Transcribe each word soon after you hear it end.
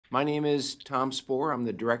My name is Tom Spohr. I'm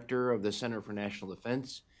the director of the Center for National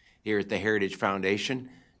Defense here at the Heritage Foundation.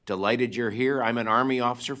 Delighted you're here. I'm an Army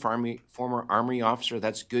officer, former Army officer.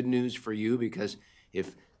 That's good news for you because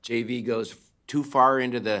if JV goes too far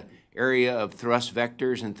into the area of thrust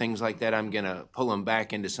vectors and things like that, I'm going to pull him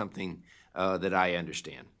back into something that I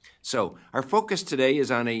understand. So our focus today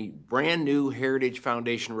is on a brand new Heritage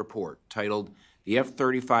Foundation report titled "The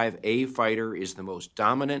F-35A Fighter is the Most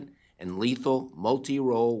Dominant and Lethal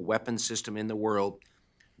Multi-Role Weapon System in the World.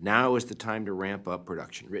 Now is the time to ramp up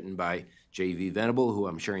production," written by J.V. Venable, who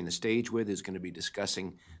I'm sharing the stage with, is going to be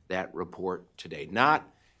discussing that report today. Not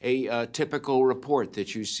a typical report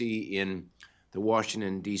that you see in the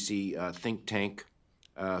Washington, D.C. Think tank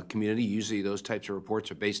community. Usually those types of reports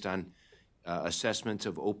are based on assessments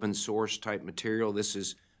of open source type material. This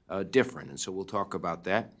is different, and so we'll talk about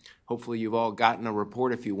that. Hopefully you've all gotten a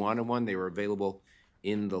report if you wanted one. They were available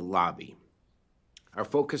in the lobby. Our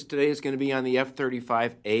focus today is going to be on the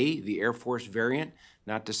F-35A, the Air Force variant.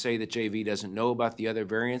 Not to say that JV doesn't know about the other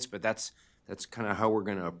variants, but that's kind of how we're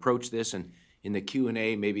going to approach this. And in the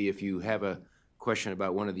Q&A, maybe if you have a question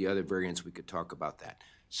about one of the other variants, we could talk about that.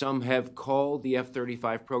 Some have called the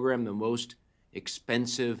F-35 program the most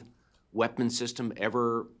expensive weapon system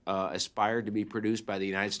ever aspired to be produced by the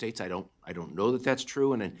United States. I don't know that that's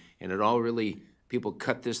true, and it all really, people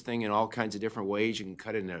cut this thing in all kinds of different ways. You can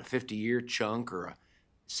cut it in a 50-year chunk or a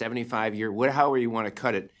 75-year, however you want to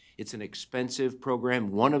cut it. It's an expensive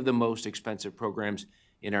program, one of the most expensive programs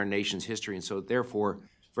in our nation's history, and so therefore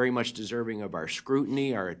very much deserving of our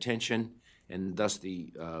scrutiny, our attention, and thus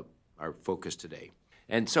our focus today.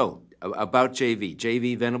 And so, about JV.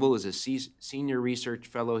 JV Venable is a senior research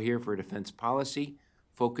fellow here for defense policy,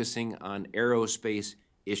 focusing on aerospace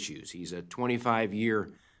issues. He's a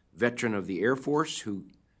 25-year veteran of the Air Force who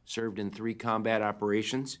served in 3 combat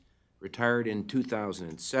operations, retired in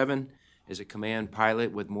 2007 as a command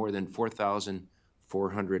pilot with more than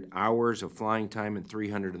 4,400 hours of flying time and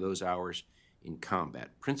 300 of those hours in combat,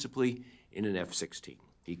 principally in an F-16.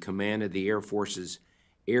 He commanded the Air Force's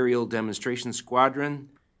Aerial Demonstration Squadron,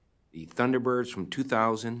 the Thunderbirds, from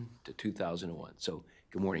 2000 to 2001. So,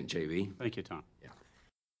 good morning, JV. Thank you, Tom. Yeah.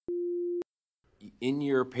 In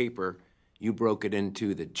your paper, you broke it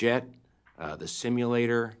into the jet, the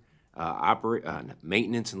simulator,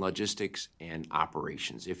 maintenance and logistics, and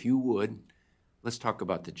operations. If you would, let's talk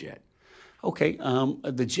about the jet. Okay,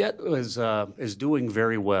 the jet is doing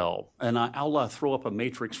very well, and I'll throw up a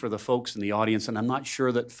matrix for the folks in the audience, and I'm not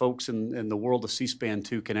sure that folks in the world of C-SPAN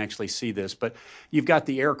 2 can actually see this, but you've got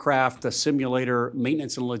the aircraft, the simulator,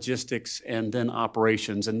 maintenance and logistics, and then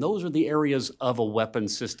operations, and those are the areas of a weapon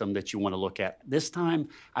system that you want to look at. This time,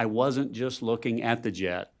 I wasn't just looking at the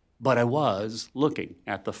jet, but I was looking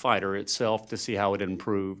at the fighter itself to see how it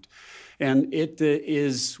improved. And it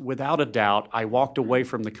is, without a doubt, I walked away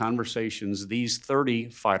from the conversations, these 30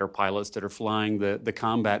 fighter pilots that are flying the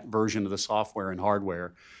combat version of the software and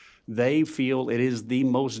hardware, they feel it is the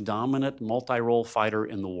most dominant multi-role fighter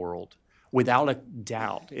in the world. Without a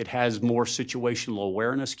doubt, it has more situational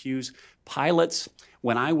awareness cues. Pilots,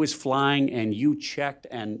 when I was flying and you checked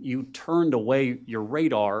and you turned away, your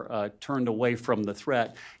radar turned away from the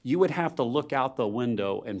threat, you would have to look out the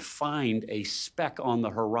window and find a speck on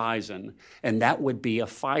the horizon, and that would be a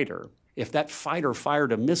fighter. If that fighter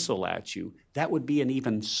fired a missile at you, that would be an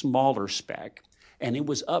even smaller speck, and it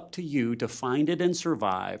was up to you to find it and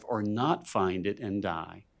survive or not find it and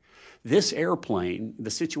die. This airplane, the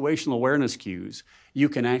situational awareness cues, you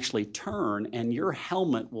can actually turn and your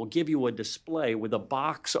helmet will give you a display with a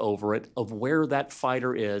box over it of where that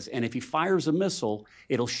fighter is. And if he fires a missile,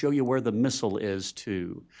 it'll show you where the missile is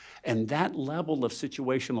too. And that level of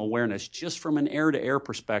situational awareness, just from an air-to-air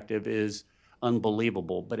perspective, is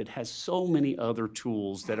unbelievable. But it has so many other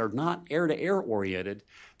tools that are not air-to-air oriented,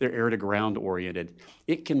 they're air-to-ground oriented.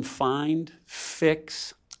 It can find,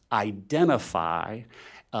 fix, identify,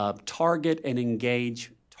 target and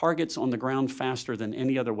engage targets on the ground faster than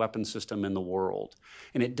any other weapon system in the world.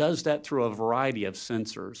 And it does that through a variety of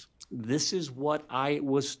sensors. This is what I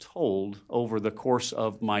was told over the course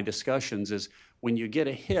of my discussions is when you get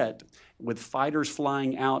a hit with fighters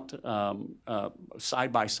flying out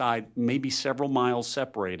side by side, maybe several miles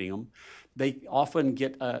separating them, they often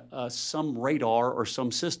get some radar or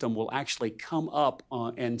some system will actually come up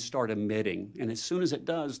and start emitting. And as soon as it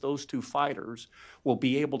does, those 2 fighters will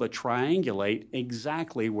be able to triangulate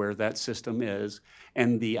exactly where that system is.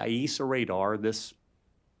 And the AESA radar, this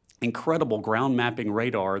incredible ground mapping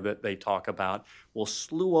radar that they talk about, will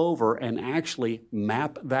slew over and actually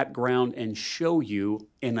map that ground and show you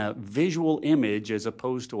in a visual image as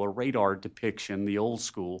opposed to a radar depiction, the old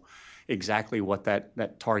school. exactly what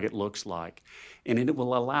that target looks like. And it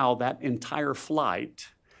will allow that entire flight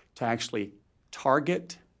to actually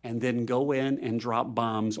target and then go in and drop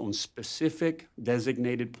bombs on specific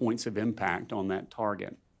designated points of impact on that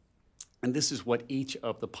target. And this is what each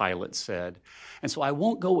of the pilots said. And so I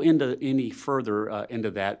won't go into any further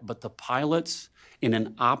into that, but the pilots, in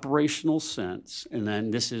an operational sense, and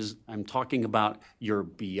then I'm talking about you're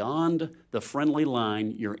beyond the friendly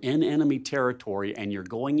line, you're in enemy territory, and you're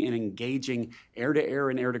going and engaging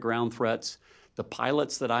air-to-air and air-to-ground threats. The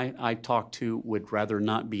pilots that I talked to would rather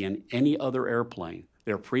not be in any other airplane,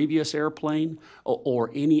 their previous airplane,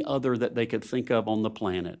 or any other that they could think of on the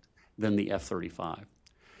planet than the F-35.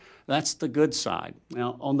 That's the good side.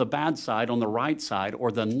 Now, on the bad side, on the right side,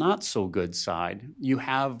 or the not so good side, you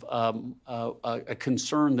have a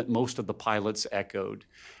concern that most of the pilots echoed,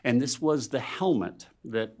 and this was the helmet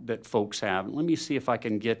that folks have. Let me see if I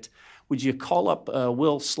can get, would you call up,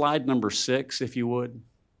 Will, slide number 6, if you would?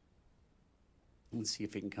 Let's see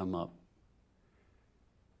if it can come up.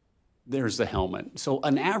 There's the helmet. So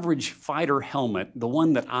an average fighter helmet, the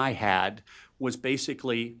one that I had, was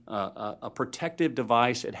basically a protective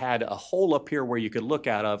device. It had a hole up here where you could look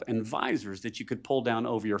out of and visors that you could pull down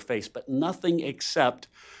over your face, but nothing except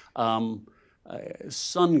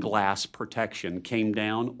sunglass protection came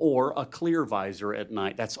down, or a clear visor at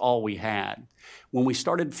night. That's all we had. When we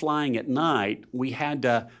started flying at night, we had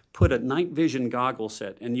to put a night vision goggle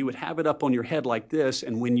set, and you would have it up on your head like this,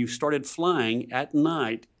 and when you started flying at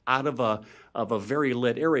night out of a very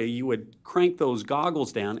lit area, you would crank those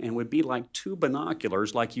goggles down, and it would be like 2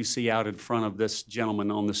 binoculars like you see out in front of this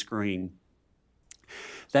gentleman on the screen.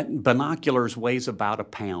 That binoculars weighs about a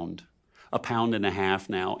pound and a half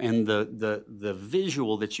now, and the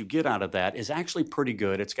visual that you get out of that is actually pretty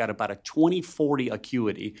good. It's got about a 20/40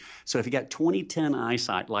 acuity. So if you got 20/10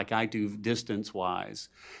 eyesight like I do distance-wise,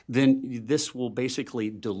 then this will basically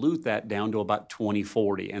dilute that down to about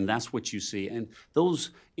 20/40, and that's what you see. And those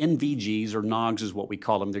NVGs, or NOGs is what we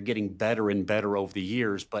call them, they're getting better and better over the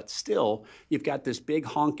years, but still, you've got this big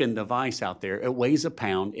honking device out there. It weighs a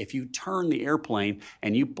pound. If you turn the airplane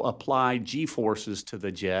and you apply G-forces to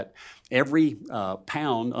the jet, every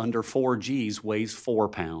pound under 4 Gs weighs 4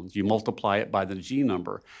 pounds. You multiply it by the G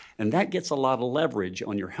number, and that gets a lot of leverage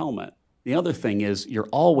on your helmet. The other thing is you're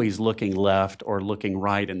always looking left or looking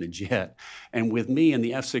right in the jet. And with me in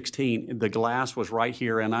the F-16, the glass was right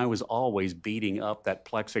here, and I was always beating up that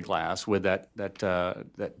plexiglass with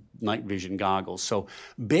that night vision goggles. So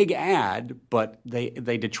big ad, but they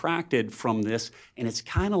detracted from this, and it's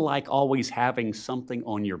kind of like always having something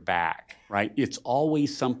on your back, right? It's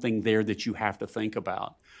always something there that you have to think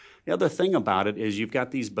about. The other thing about it is you've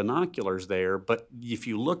got these binoculars there, but if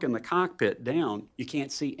you look in the cockpit down, you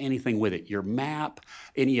can't see anything with it. Your map,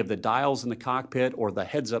 any of the dials in the cockpit, or the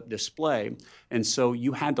heads-up display. And so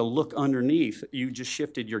you had to look underneath. You just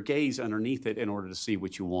shifted your gaze underneath it in order to see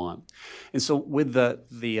what you want. And so with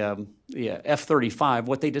the F-35,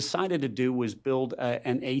 what they decided to do was build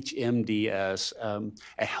an HMDS,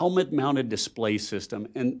 a helmet-mounted display system.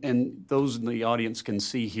 And those in the audience can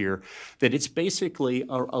see here that it's basically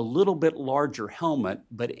a little bit larger helmet,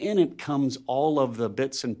 but in it comes all of the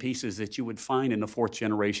bits and pieces that you would find in a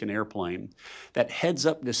 4th-generation airplane. That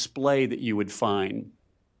heads-up display that you would find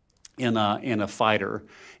in a fighter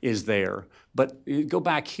is there. But go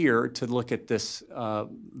back here to look at this.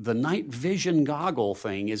 The night vision goggle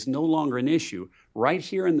thing is no longer an issue. Right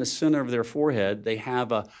here in the center of their forehead, they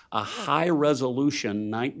have a high-resolution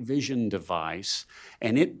night vision device,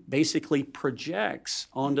 and it basically projects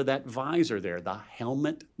onto that visor there, the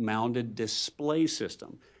helmet-mounted display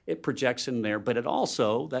system. It projects in there, but it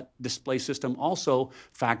also, that display system also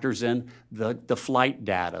factors in the flight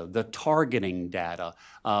data, the targeting data,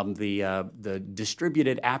 the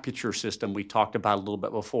distributed aperture system we talked about a little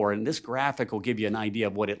bit before. And this graphic will give you an idea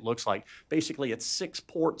of what it looks like. Basically, it's 6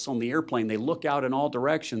 ports on the airplane. They look out in all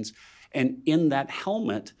directions. And in that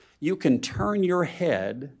helmet, you can turn your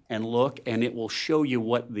head and look, and it will show you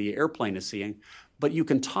what the airplane is seeing. But you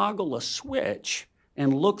can toggle a switch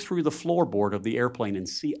and look through the floorboard of the airplane and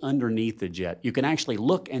see underneath the jet. You can actually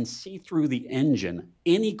look and see through the engine,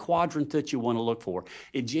 any quadrant that you want to look for.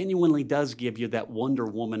 It genuinely does give you that Wonder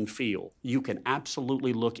Woman feel. You can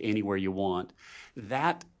absolutely look anywhere you want.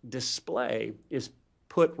 That display is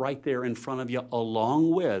put right there in front of you,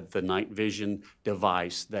 along with the night vision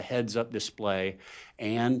device, the heads-up display,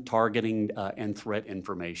 and targeting and threat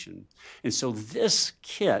information. And so this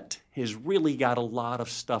kit has really got a lot of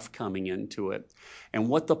stuff coming into it. And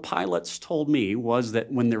what the pilots told me was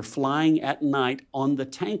that when they're flying at night on the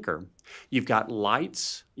tanker, you've got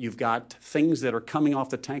lights, you've got things that are coming off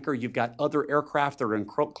the tanker, you've got other aircraft that are in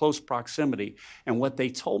close proximity. And what they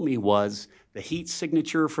told me was the heat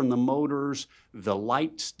signature from the motors, the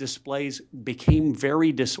lights displays became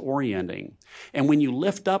very disorienting. And when you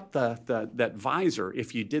lift up that visor,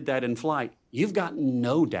 if you did that in flight, you've got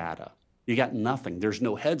no data. You got nothing. There's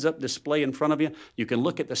no heads-up display in front of you. You can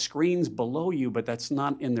look at the screens below you, but that's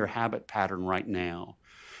not in their habit pattern right now.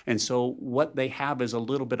 And so what they have is a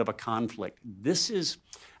little bit of a conflict.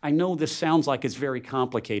 I know this sounds like it's very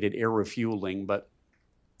complicated, air refueling, but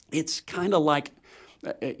it's kind of like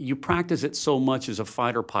you practice it so much as a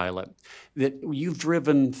fighter pilot that you've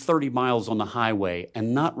driven 30 miles on the highway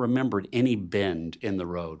and not remembered any bend in the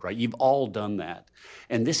road, right? You've all done that.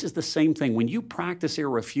 And this is the same thing. When you practice air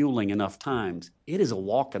refueling enough times, it is a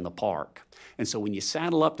walk in the park. And so when you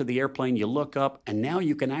saddle up to the airplane, you look up, and now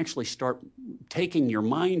you can actually start taking your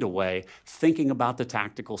mind away, thinking about the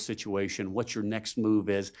tactical situation, what your next move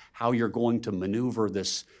is, how you're going to maneuver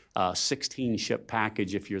this 16-ship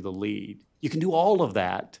package if you're the lead. You can do all of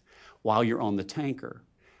that while you're on the tanker.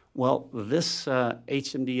 Well, this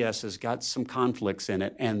HMDS has got some conflicts in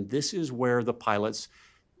it, and this is where the pilots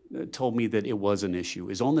told me that it was an issue.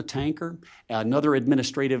 Is on the tanker, another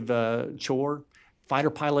administrative chore. Fighter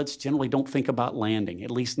pilots generally don't think about landing,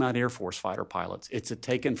 at least not Air Force fighter pilots. It's a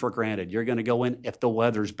taken for granted. You're going to go in if the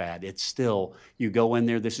weather's bad. It's still, you go in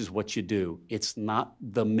there, this is what you do. It's not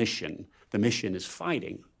the mission. The mission is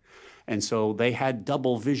fighting. And so they had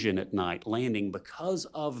double vision at night landing because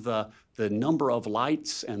of the number of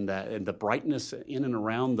lights and the brightness in and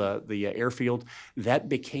around the airfield. That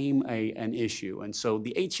became an issue. And so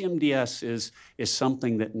the HMDS is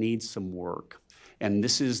something that needs some work. And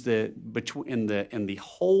this is in the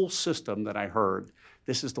whole system that I heard,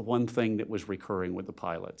 this is the one thing that was recurring with the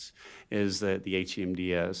pilots, is the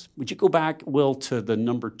HMDS. Would you go back, Will, to the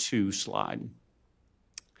number 2 slide?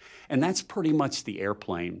 And that's pretty much the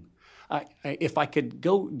airplane. If I could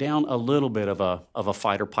go down a little bit of a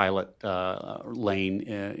fighter pilot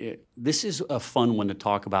lane, this is a fun one to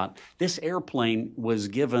talk about. This airplane was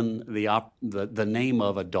given the name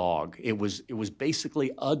of a dog. It was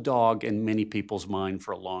basically a dog in many people's mind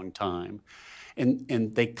for a long time,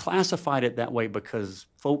 and they classified it that way because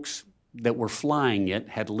folks that were flying it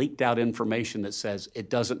had leaked out information that says it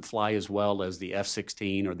doesn't fly as well as the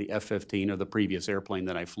F-16 or the F-15 or the previous airplane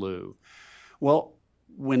that I flew. Well,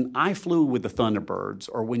 when I flew with the Thunderbirds,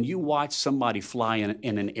 or when you watch somebody fly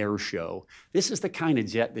in an air show, this is the kind of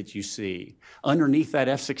jet that you see. Underneath that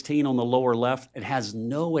F-16 on the lower left, it has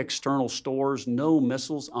no external stores, no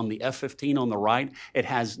missiles. On the F-15 on the right, it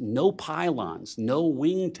has no pylons, no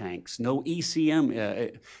wing tanks, no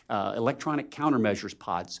ECM, electronic countermeasures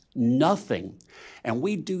pods, nothing. And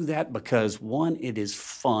we do that because, one, it is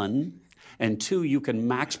fun, and 2, you can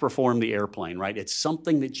max perform the airplane, right? It's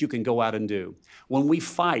something that you can go out and do. When we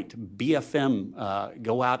fight, BFM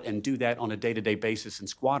go out and do that on a day-to-day basis in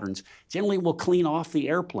squadrons. Generally, we'll clean off the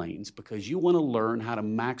airplanes because you want to learn how to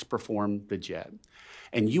max perform the jet.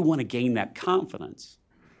 And you want to gain that confidence.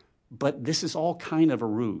 But this is all kind of a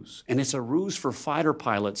ruse. And it's a ruse for fighter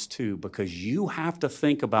pilots, too, because you have to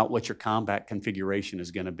think about what your combat configuration is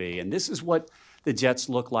going to be. And this is what the jets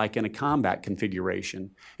look like in a combat configuration.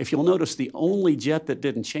 If you'll notice, the only jet that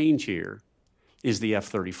didn't change here is the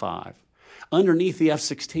F-35. Underneath the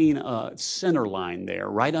F-16 center line there,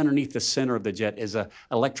 right underneath the center of the jet, is an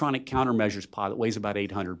electronic countermeasures pod that weighs about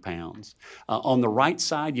 800 pounds. On the right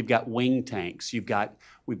side, you've got wing tanks. You've got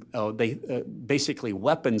basically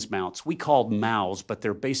weapons mounts. We call them MOUs, but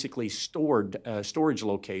they're basically storage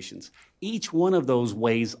locations. Each one of those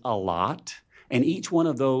weighs a lot. And each one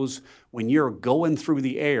of those, when you're going through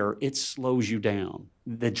the air, it slows you down.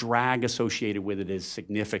 The drag associated with it is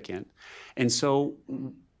significant. And so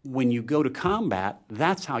when you go to combat,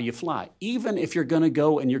 that's how you fly. Even if you're going to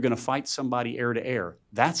go and you're going to fight somebody air to air,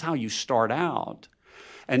 that's how you start out.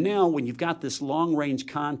 And now when you've got this long-range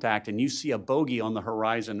contact and you see a bogey on the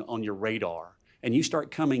horizon on your radar, and you start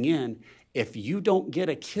coming in, if you don't get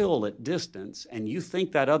a kill at distance and you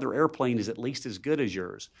think that other airplane is at least as good as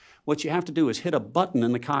yours, what you have to do is hit a button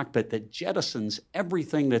in the cockpit that jettisons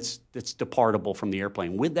everything that's departable from the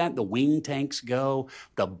airplane. With that, the wing tanks go,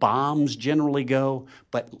 the bombs generally go,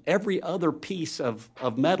 but every other piece of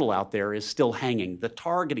metal out there is still hanging. The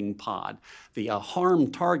targeting pod, the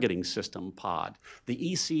harm targeting system pod,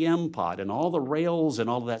 the ECM pod, and all the rails and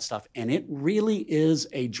all of that stuff. And it really is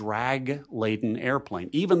a drag-laden airplane.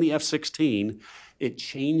 Even the F-16, it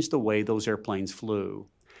changed the way those airplanes flew.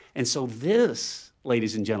 And so this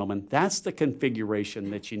ladies and gentlemen, that's the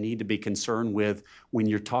configuration that you need to be concerned with when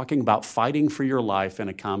you're talking about fighting for your life in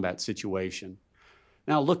a combat situation.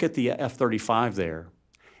 Now look at the F-35 there.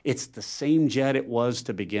 It's the same jet it was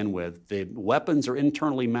to begin with. The weapons are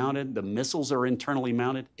internally mounted. The missiles are internally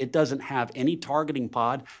mounted. It doesn't have any targeting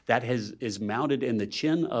pod that is mounted in the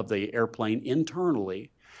chin of the airplane internally.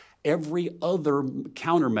 Every other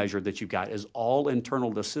countermeasure that you've got is all internal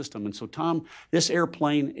to the system. And so, Tom, this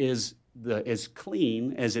airplane is as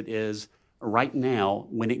clean as it is right now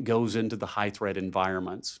when it goes into the high-threat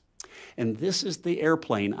environments. And this is the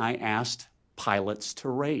airplane I asked pilots to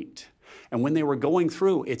rate. And when they were going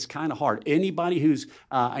through, it's kind of hard. Anybody who's,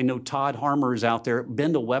 I know Todd Harmer is out there,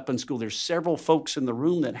 been to weapons school. There's several folks in the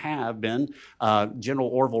room that have been. General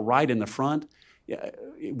Orville Wright in the front.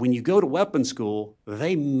 When you go to weapons school,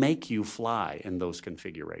 they make you fly in those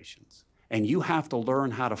configurations. And you have to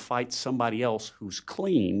learn how to fight somebody else who's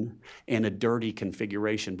clean in a dirty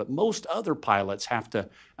configuration. But most other pilots have to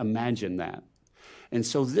imagine that. And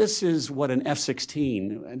so this is what an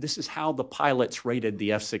F-16, this is how the pilots rated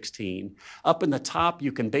the F-16. Up in the top,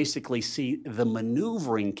 you can basically see the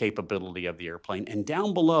maneuvering capability of the airplane. And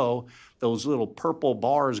down below, those little purple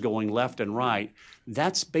bars going left and right,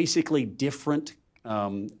 that's basically different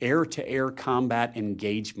air-to-air combat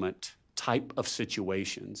engagement type of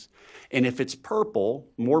situations. And if it's purple,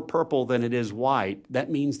 more purple than it is white,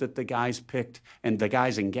 that means that the guys picked, and the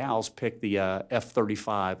guys and gals picked the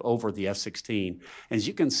F-35 over the F-16. As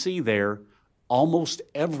you can see there, almost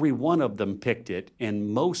every one of them picked it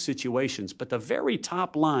in most situations, but the very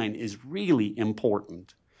top line is really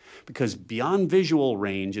important. Because beyond visual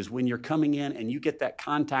range is when you're coming in and you get that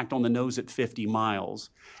contact on the nose at 50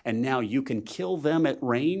 miles, and now you can kill them at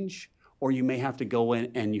range, or you may have to go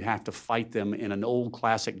in and you have to fight them in an old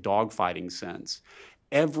classic dogfighting sense.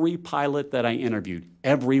 Every pilot that I interviewed,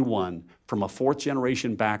 everyone from a fourth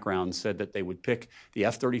generation background said that they would pick the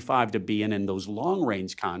F-35 to be in those long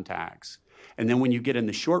range contacts. And then when you get in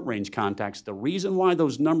the short range contacts, the reason why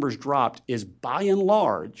those numbers dropped is by and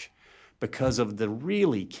large because of the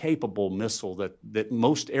really capable missile that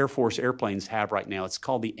most Air Force airplanes have right now. It's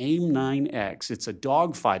called the AIM-9X. It's a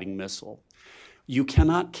dogfighting missile. You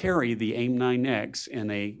cannot carry the AIM-9X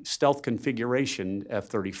in a stealth configuration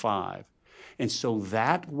F-35. And so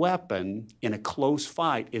that weapon in a close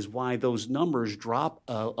fight is why those numbers drop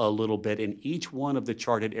a little bit in each one of the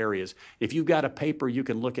charted areas. If you've got a paper, you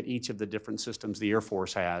can look at each of the different systems the Air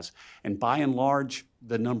Force has. And by and large,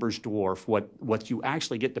 the numbers dwarf what you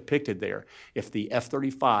actually get depicted there. If the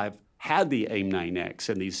F-35 had the AIM-9X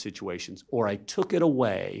in these situations, or I took it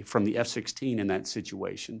away from the F-16 in that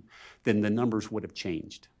situation, then the numbers would have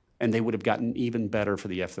changed. And they would have gotten even better for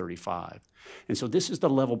the F-35. And so this is the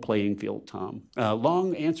level playing field, Tom.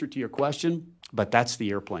 Long answer to your question, but that's the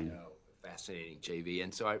airplane. Oh, fascinating, JV.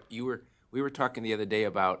 And so we were talking the other day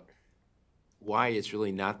about why it's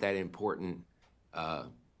really not that important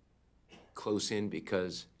close in,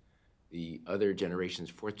 because the other generations,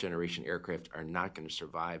 fourth generation aircraft are not going to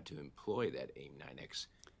survive to employ that AIM-9X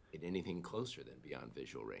in anything closer than beyond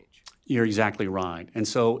visual range. You're exactly right. And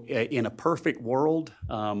so in a perfect world,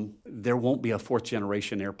 there won't be a fourth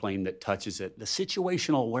generation airplane that touches it. The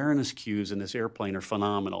situational awareness cues in this airplane are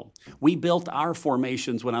phenomenal. We built our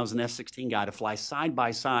formations when I was an F-16 guy to fly side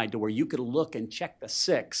by side to where you could look and check the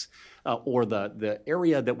six or the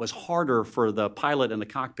area that was harder for the pilot in the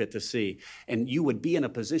cockpit to see. And you would be in a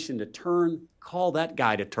position to turn, call that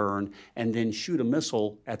guy to turn, and then shoot a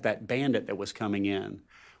missile at that bandit that was coming in.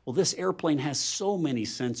 Well, this airplane has so many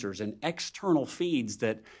sensors and external feeds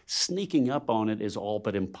that sneaking up on it is all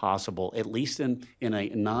but impossible, at least in a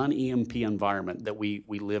non-EMP environment that we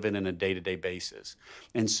live in a day-to-day basis.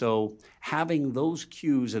 And so having those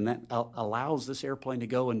cues, and that allows this airplane to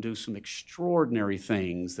go and do some extraordinary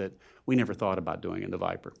things that we never thought about doing in the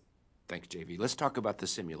Viper. Thanks, JV. Let's talk about the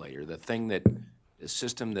simulator, the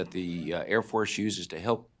system that the Air Force uses to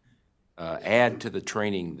help add to the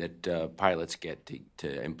training that pilots get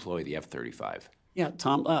to employ the F-35. Yeah,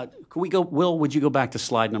 Tom, could we go, Will, would you go back to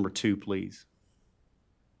slide number 2, please?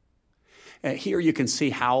 Here you can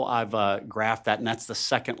see how I've graphed that, and that's the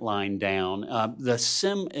second line down. The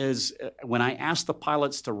sim is, when I asked the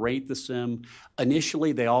pilots to rate the sim,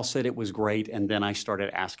 initially they all said it was great, and then I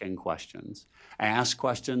started asking questions. I asked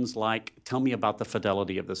questions like, tell me about the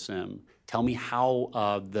fidelity of the sim. Tell me how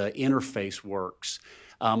the interface works.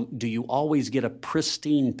 Do you always get a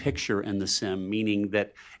pristine picture in the sim, meaning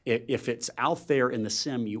that if it's out there in the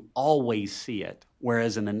sim, you always see it,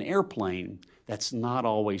 whereas in an airplane, that's not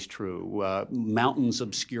always true. Mountains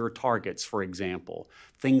obscure targets, for example,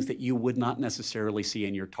 things that you would not necessarily see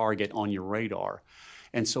in your target on your radar.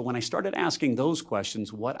 And so when I started asking those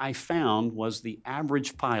questions, what I found was the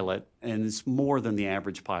average pilot, and it's more than the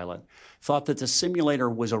average pilot, thought that the simulator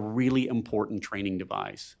was a really important training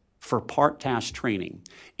device for part task training,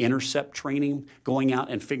 intercept training, going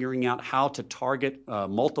out and figuring out how to target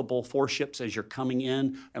multiple foreships as you're coming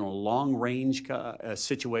in a long range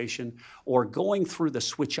situation, or going through the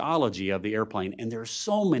switchology of the airplane. And there's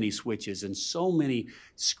so many switches and so many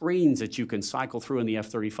screens that you can cycle through in the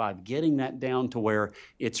F-35. Getting that down to where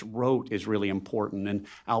it's rote is really important. And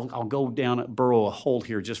I'll go down, burrow a hole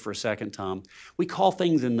here just for a second, Tom. We call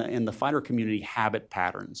things in the fighter community habit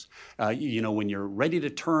patterns. You know, when you're ready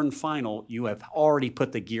to turn final, you have already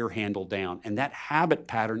put the gear handle down, and that habit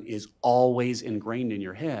pattern is always ingrained in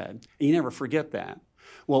your head, and you never forget that.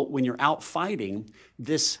 Well, when you're out fighting,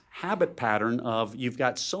 this habit pattern of you've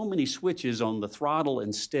got so many switches on the throttle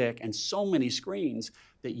and stick and so many screens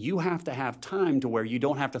that you have to have time to where you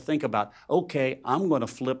don't have to think about, okay, I'm going to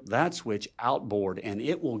flip that switch outboard and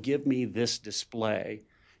it will give me this display.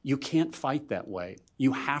 You can't fight that way.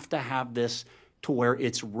 You have to have this to where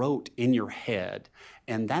it's rote in your head.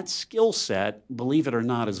 And that skill set, believe it or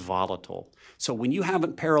not, is volatile. So when you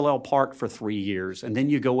haven't parallel parked for 3 years and then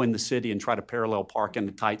you go in the city and try to parallel park in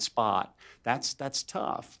a tight spot, that's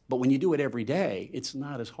tough. But when you do it every day, it's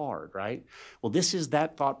not as hard, right? Well, this is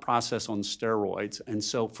that thought process on steroids. And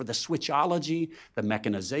so for the switchology, the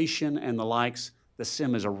mechanization and the likes, the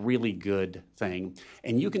sim is a really good thing.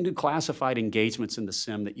 And you can do classified engagements in the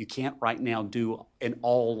sim that you can't right now do in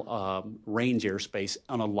all range airspace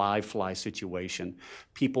on a live fly situation.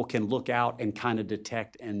 People can look out and kind of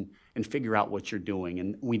detect and figure out what you're doing,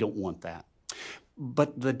 and we don't want that.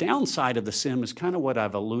 But the downside of the sim is kind of what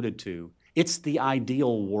I've alluded to. It's the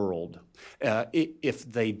ideal world.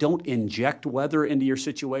 If they don't inject weather into your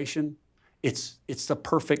situation, it's the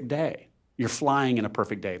perfect day. You're flying in a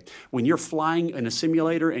perfect day. When you're flying in a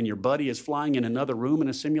simulator and your buddy is flying in another room in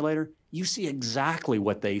a simulator, you see exactly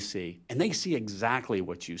what they see, and they see exactly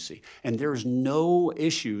what you see. And there's no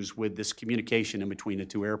issues with this communication in between the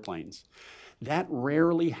two airplanes. That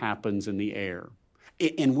rarely happens in the air.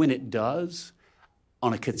 And when it does,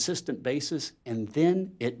 on a consistent basis, and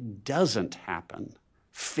then it doesn't happen,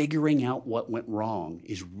 figuring out what went wrong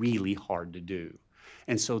is really hard to do.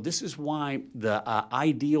 And so this is why the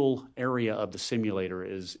ideal area of the simulator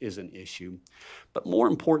is an issue. But more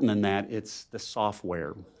important than that, it's the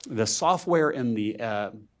software. The software in the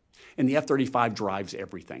F-35 drives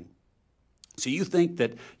everything. So you think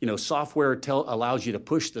that, you know, software allows you to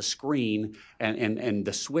push the screen and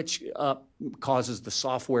the switch up causes the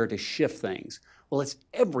software to shift things. Well, it's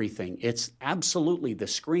everything. It's absolutely the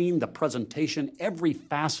screen, the presentation, every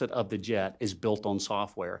facet of the jet is built on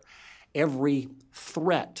software. Every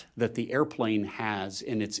threat that the airplane has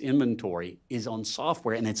in its inventory is on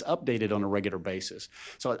software, and it's updated on a regular basis.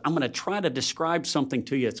 So I'm going to try to describe something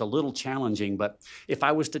to you. It's a little challenging, but if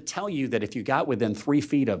I was to tell you that if you got within 3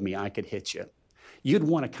 feet of me, I could hit you, you'd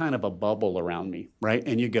want a kind of a bubble around me, right?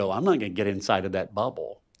 And you go, I'm not going to get inside of that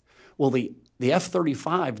bubble. Well, the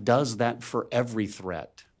F-35 does that for every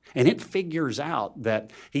threat. And it figures out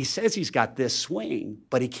that he says he's got this swing,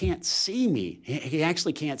 but he can't see me. He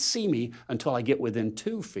actually can't see me until I get within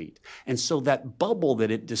 2 feet. And so that bubble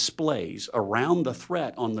that it displays around the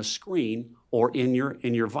threat on the screen or in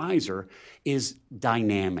your visor is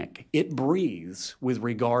dynamic. It breathes with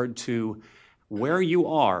regard to where you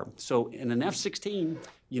are. So in an F-16,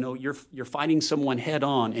 you know, you're fighting someone head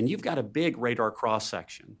on, and you've got a big radar cross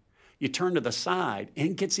section. You turn to the side, and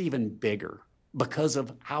it gets even bigger, because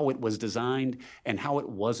of how it was designed and how it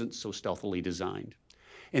wasn't so stealthily designed.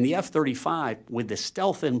 In the F-35, with the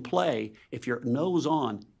stealth in play, if you're nose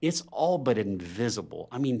on, it's all but invisible.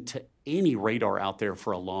 I mean, to any radar out there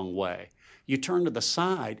for a long way. You turn to the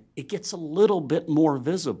side, it gets a little bit more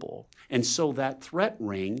visible. And so that threat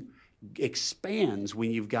ring expands when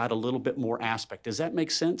you've got a little bit more aspect. Does that make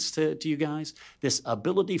sense to you guys? This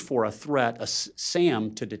ability for a threat, a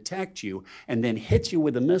SAM, to detect you and then hit you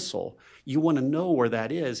with a missile, you want to know where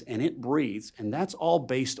that is, and it breathes, and that's all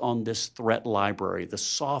based on this threat library, the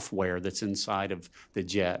software that's inside of the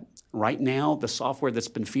jet. Right now, the software that's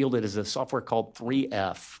been fielded is a software called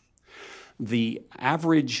 3F. The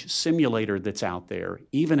average simulator that's out there,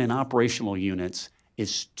 even in operational units,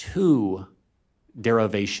 is 2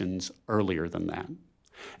 derivations earlier than that.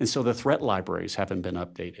 And so the threat libraries haven't been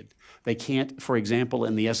updated. They can't, for example,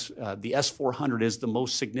 in the S-400 is the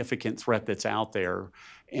most significant threat that's out there.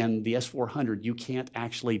 And the S-400, you can't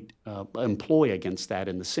actually employ against that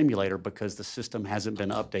in the simulator because the system hasn't been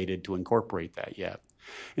updated to incorporate that yet.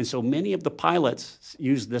 And so many of the pilots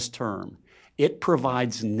use this term. It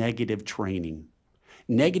provides negative training.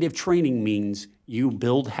 Negative training means you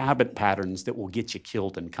build habit patterns that will get you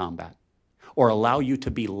killed in combat or allow you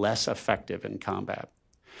to be less effective in combat.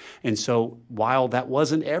 And so while that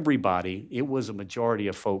wasn't everybody, it was a majority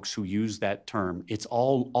of folks who used that term. It's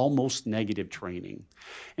almost negative training.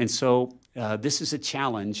 And so this is a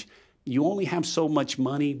challenge. You only have so much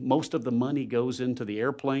money. Most of the money goes into the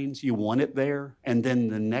airplanes. You want it there. And then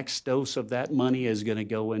the next dose of that money is going to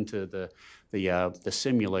go into the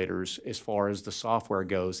simulators as far as the software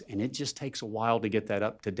goes, and it just takes a while to get that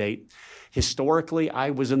up to date. Historically, I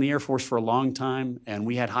was in the Air Force for a long time, and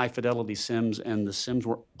we had high-fidelity sims, and the sims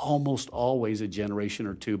were almost always a generation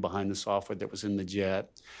or two behind the software that was in the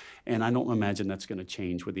jet. And I don't imagine that's going to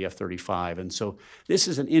change with the F-35. And so this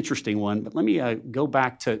is an interesting one, but let me go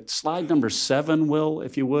back to slide number 7, Will,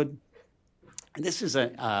 if you would. And this is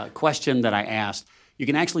a question that I asked. You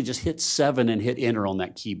can actually just hit 7 and hit enter on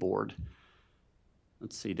that keyboard.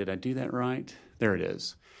 Let's see, did I do that right? There it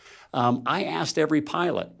is. I asked every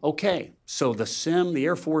pilot, okay, so the sim, the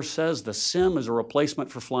Air Force says the sim is a replacement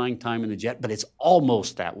for flying time in the jet, but it's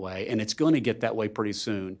almost that way, and it's going to get that way pretty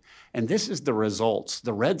soon. And this is the results.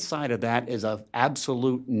 The red side of that is an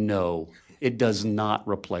absolute no. It does not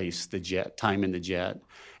replace the jet, time in the jet.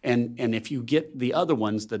 And if you get the other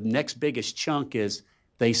ones, the next biggest chunk is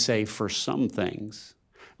they say for some things.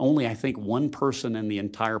 Only, I think, one person in the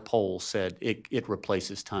entire poll said it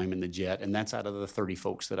replaces time in the jet, and that's out of the 30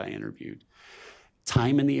 folks that I interviewed.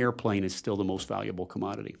 Time in the airplane is still the most valuable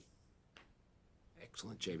commodity.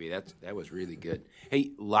 Excellent, JB. That was really good.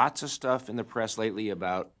 Hey, lots of stuff in the press lately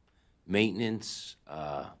about maintenance,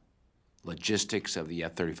 logistics of the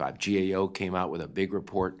F-35. GAO came out with a big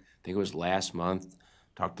report, I think it was last month,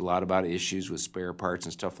 talked a lot about issues with spare parts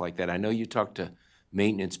and stuff like that. I know you talked to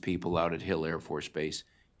maintenance people out at Hill Air Force Base.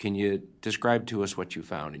 Can you describe to us what you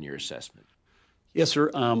found in your assessment? Yes, sir.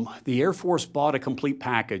 The Air Force bought a complete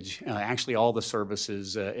package. Actually, all the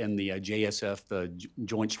services in the JSF, the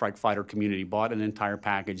Joint Strike Fighter community, bought an entire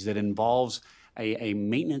package that involves a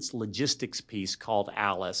maintenance logistics piece called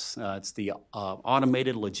ALIS. It's the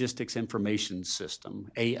Automated Logistics Information System,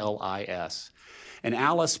 ALIS. And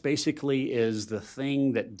ALIS basically is the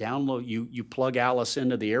thing that you plug ALIS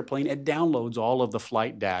into the airplane, it downloads all of the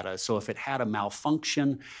flight data. So if it had a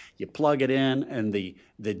malfunction, you plug it in, and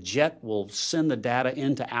the jet will send the data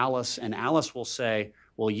into ALIS, and ALIS will say,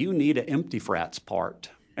 well, you need an empty frats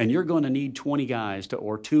part, and you're going to need 20 guys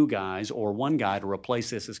or 2 guys or 1 guy to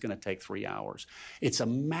replace this. It's going to take 3 hours. It's a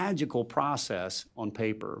magical process on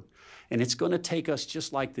paper, and it's going to take us,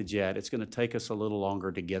 just like the jet, it's going to take us a little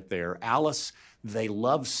longer to get there. ALIS, they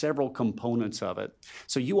love several components of it.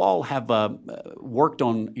 So you all have worked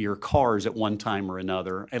on your cars at one time or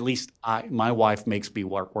another. At least my wife makes me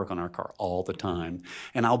work on our car all the time.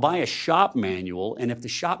 And I'll buy a shop manual, and if the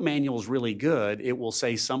shop manual is really good, it will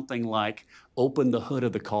say something like, open the hood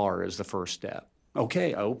of the car as the first step.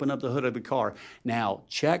 Okay, I open up the hood of the car. Now,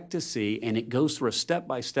 check to see, and it goes through a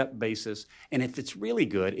step-by-step basis, and if it's really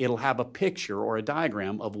good, it'll have a picture or a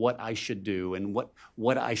diagram of what I should do and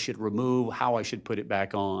what I should remove, how I should put it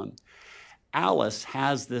back on. ALIS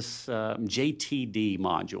has this JTD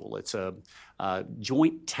module. It's a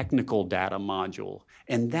Joint Technical Data module,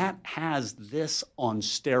 and that has this on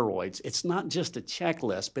steroids. It's not just a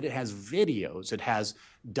checklist, but it has videos, it has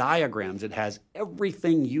diagrams, it has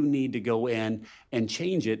everything you need to go in and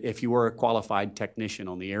change it if you are a qualified technician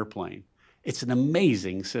on the airplane. It's an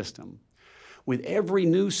amazing system. With every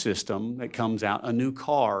new system that comes out, a new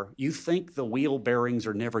car, you think the wheel bearings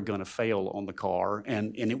are never going to fail on the car,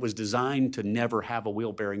 and it was designed to never have a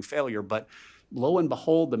wheel bearing failure, but lo and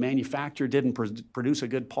behold, the manufacturer didn't produce a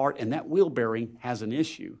good part, and that wheel bearing has an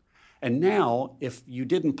issue. And now, if you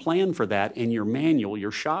didn't plan for that in your manual,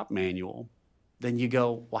 your shop manual, then you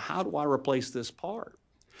go, well, how do I replace this part?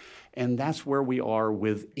 And that's where we are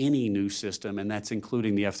with any new system, and that's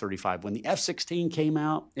including the F-35. When the F-16 came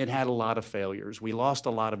out, it had a lot of failures. We lost a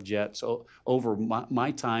lot of jets over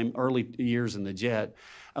my time, early years in the jet,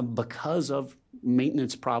 because of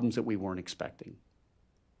maintenance problems that we weren't expecting.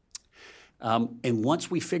 And once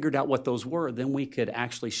we figured out what those were, then we could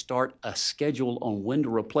actually start a schedule on when to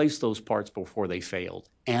replace those parts before they failed,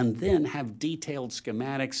 and then have detailed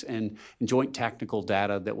schematics and joint technical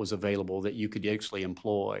data that was available that you could actually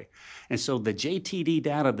employ. And so the JTD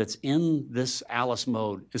data that's in this ALIS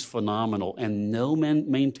mode is phenomenal, and no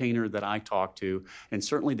maintainer that I talk to, and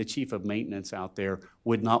certainly the chief of maintenance out there,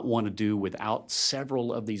 would not want to do without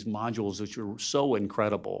several of these modules which are so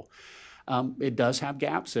incredible. It does have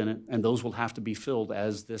gaps in it, and those will have to be filled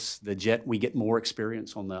as the jet, we get more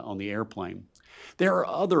experience on the airplane. There are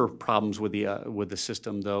other problems with the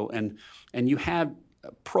system, though, and you have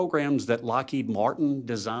programs that Lockheed Martin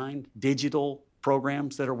designed, digital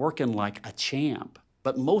programs that are working like a champ.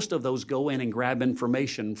 But most of those go in and grab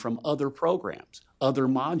information from other programs, other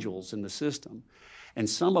modules in the system. And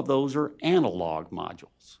some of those are analog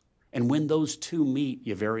modules. And when those two meet,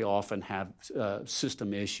 you very often have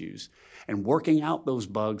system issues. And working out those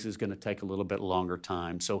bugs is going to take a little bit longer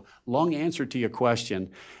time. So long answer to your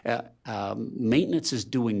question, maintenance is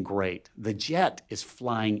doing great. The jet is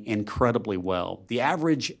flying incredibly well. The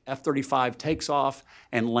average F-35 takes off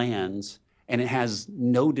and lands, and it has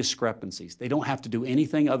no discrepancies. They don't have to do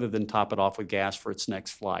anything other than top it off with gas for its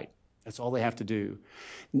next flight. That's all they have to do.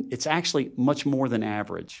 It's actually much more than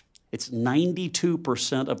average. It's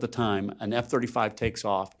 92% of the time an F-35 takes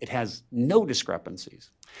off. It has no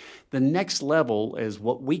discrepancies. The next level is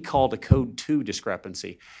what we call the Code 2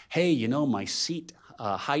 discrepancy. Hey, you know, my seat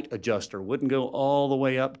height adjuster wouldn't go all the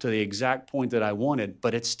way up to the exact point that I wanted,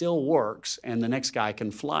 but it still works, and the next guy can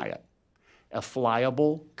fly it. A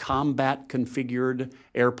flyable, combat-configured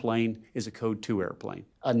airplane is a Code 2 airplane.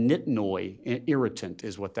 A nitnoy irritant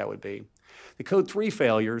is what that would be. The Code 3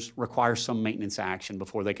 failures require some maintenance action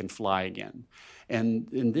before they can fly again. And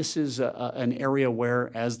this is an area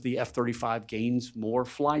where, as the F-35 gains more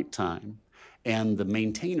flight time and the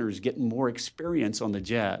maintainers get more experience on the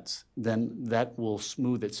jets, then that will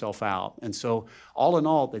smooth itself out. And so, all in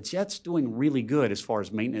all, the jet's doing really good as far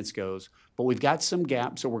as maintenance goes, but we've got some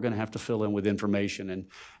gaps that we're going to have to fill in with information.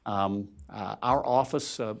 And our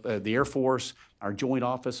office, the Air Force, our joint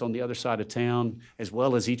office on the other side of town, as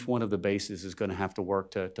well as each one of the bases, is going to have to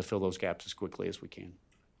work to fill those gaps as quickly as we can.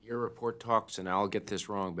 Your report talks, and I'll get this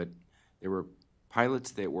wrong, but there were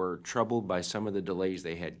pilots that were troubled by some of the delays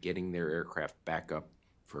they had getting their aircraft back up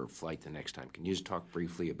for flight the next time. Can you just talk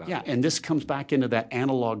briefly about that? Yeah, and this comes back into that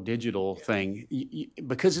analog digital thing.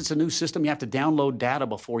 Because it's a new system, you have to download data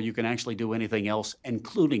before you can actually do anything else,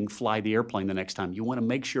 including fly the airplane the next time. You want to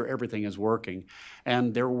make sure everything is working.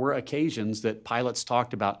 And there were occasions that pilots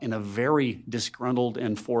talked about in a very disgruntled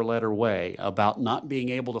and four-letter way about not being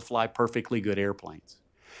able to fly perfectly good airplanes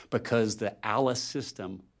because the ALICE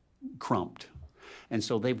system crumped. And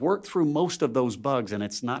so they've worked through most of those bugs, and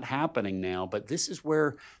it's not happening now. But this is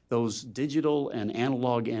where those digital and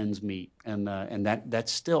analog ends meet, and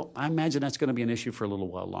that's still, I imagine that's going to be an issue for a little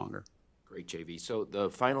while longer. Great, JV. So the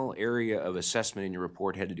final area of assessment in your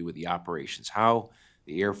report had to do with the operations, how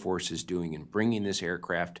the Air Force is doing in bringing this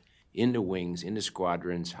aircraft into wings, into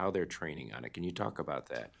squadrons, how they're training on it. Can you talk about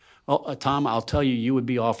that? Well, Tom, I'll tell you, you would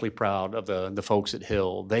be awfully proud of the folks at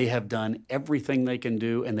Hill. They have done everything they can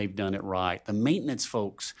do, and they've done it right. The maintenance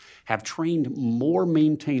folks have trained more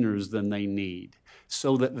maintainers than they need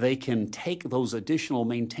so that they can take those additional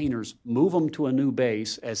maintainers, move them to a new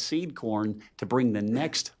base as seed corn to bring the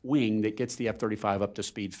next wing that gets the F-35 up to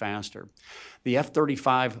speed faster. The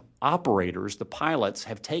F-35 operators, the pilots,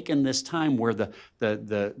 have taken this time where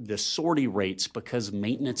the sortie rates, because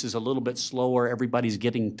maintenance is a little bit slower, everybody's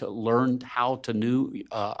getting to learn how to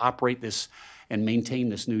operate this and maintain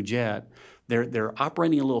this new jet. They're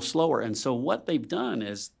operating a little slower, and so what they've done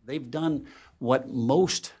is they've done what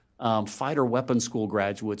most fighter weapons school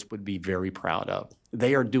graduates would be very proud of.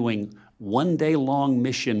 They are doing one-day-long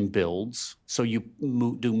mission builds, so you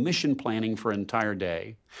do mission planning for an entire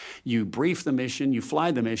day. You brief the mission, you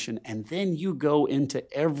fly the mission, and then you go into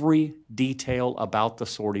every detail about the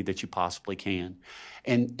sortie that you possibly can.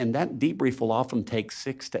 And that debrief will often take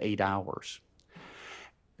 6 to 8 hours.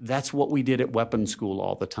 That's what we did at weapons school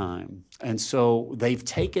all the time. And so they've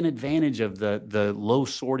taken advantage of the low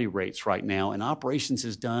sortie rates right now, and operations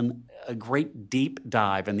has done a great deep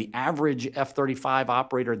dive. And the average F-35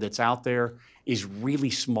 operator that's out there is really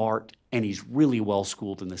smart, and he's really well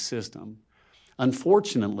schooled in the system.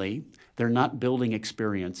 Unfortunately, they're not building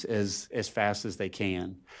experience as fast as they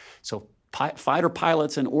can. So fighter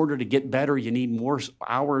pilots, in order to get better, you need more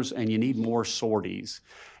hours and you need more sorties.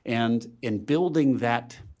 And in building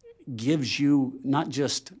that gives you not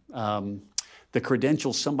just the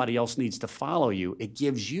credentials somebody else needs to follow you, it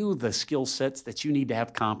gives you the skill sets that you need to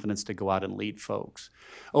have confidence to go out and lead folks.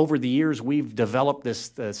 Over the years, we've developed this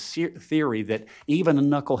theory that even a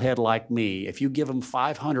knucklehead like me, if you give him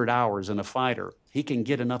 500 hours in a fighter, he can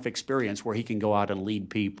get enough experience where he can go out and lead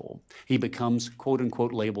people. He becomes, quote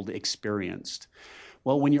unquote, labeled experienced.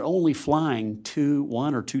 Well, when you're only flying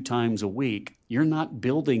 1 or 2 times a week, you're not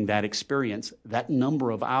building that experience, that number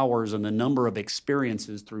of hours and the number of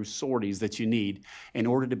experiences through sorties that you need in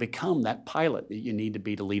order to become that pilot that you need to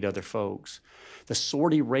be to lead other folks. The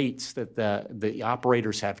sortie rates that the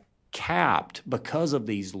operators have capped because of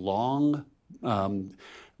these long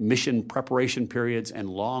mission preparation periods and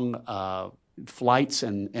long flights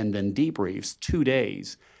and then debriefs, 2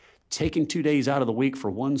 days. Taking 2 days out of the week for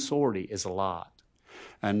one sortie is a lot.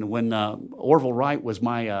 And when Orville Wright was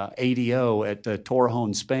my ADO at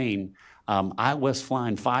Torrejon, Spain, I was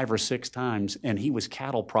flying 5 or 6 times, and he was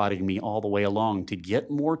cattle prodding me all the way along to get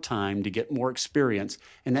more time, to get more experience.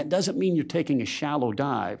 And that doesn't mean you're taking a shallow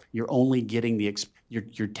dive. You're only getting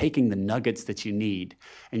you're taking the nuggets that you need.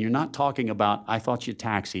 And you're not talking about, I thought you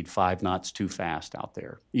taxied 5 knots too fast out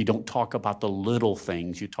there. You don't talk about the little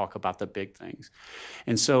things. You talk about the big things.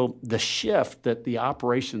 And so the shift that the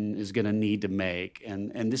operation is going to need to make,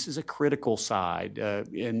 and this is a critical side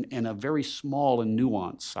and a very small and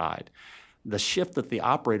nuanced side, the shift that the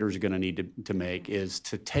operators are going to need to make is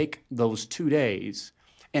to take those 2 days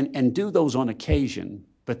and do those on occasion,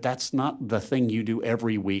 but that's not the thing you do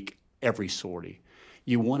every week, every sortie.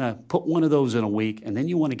 You want to put one of those in a week, and then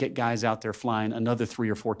you want to get guys out there flying another 3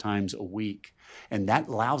 or 4 times a week. And that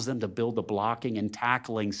allows them to build the blocking and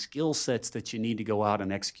tackling skill sets that you need to go out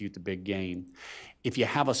and execute the big game. If you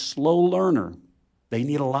have a slow learner, they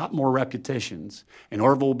need a lot more repetitions. And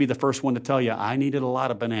Orville will be the first one to tell you, I needed a lot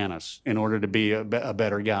of bananas in order to be a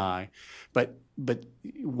better guy. But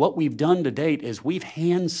what we've done to date is we've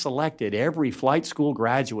hand-selected every flight school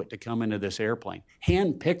graduate to come into this airplane.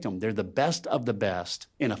 Hand-picked them. They're the best of the best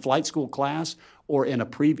in a flight school class or in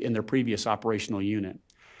their previous operational unit.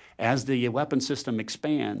 As the weapon system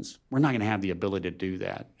expands, we're not going to have the ability to do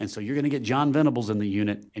that. And so you're going to get John Venables in the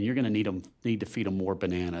unit, and you're going to need to feed them more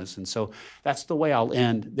bananas. And so that's the way I'll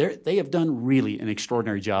end. They have done really an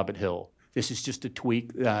extraordinary job at Hill. This is just a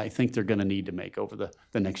tweak that I think they're going to need to make over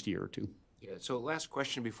the next year or two. Yeah, so last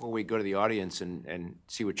question before we go to the audience and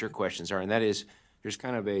see what your questions are, and that is, there's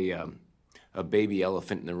kind of a baby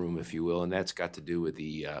elephant in the room, if you will, and that's got to do with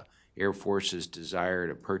the Air Force's desire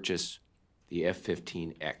to purchase the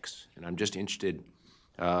F-15X. And I'm just interested,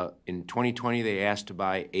 in 2020 they asked to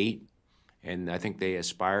buy 8, and I think they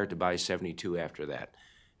aspire to buy 72 after that.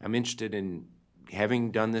 I'm interested in,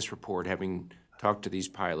 having done this report, having talked to these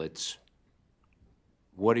pilots,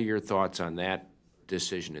 what are your thoughts on that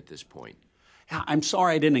decision at this point? I'm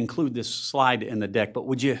sorry I didn't include this slide in the deck, but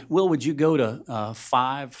would you go to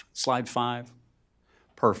slide 5?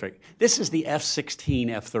 Perfect. This is the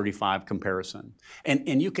F-16, F-35 comparison.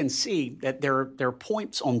 And you can see that there are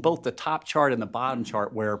points on both the top chart and the bottom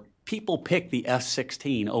chart where people pick the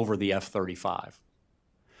F-16 over the F-35.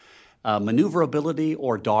 Maneuverability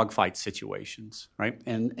or dogfight situations, right?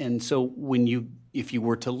 And so if you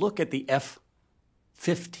were to look at the F-15E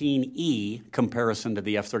comparison to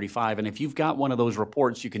the F-35, and if you've got one of those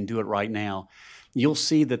reports, you can do it right now, you'll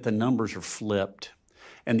see that the numbers are flipped.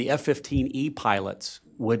 And the F-15E pilots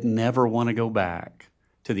would never want to go back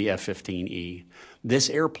to the F-15E.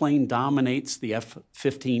 This airplane dominates the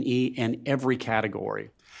F-15E in every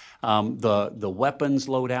category. The weapons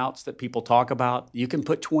loadouts that people talk about, you can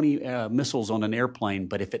put 20 missiles on an airplane,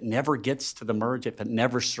 but if it never gets to the merge, if it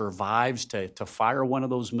never survives to fire one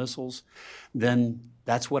of those missiles, then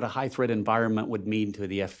that's what a high-threat environment would mean to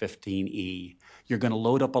the F-15E. You're going to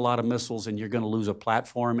load up a lot of missiles, and you're going to lose a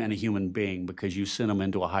platform and a human being because you sent them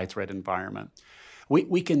into a high-threat environment.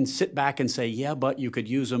 We can sit back and say, yeah, but you could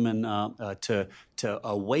use them to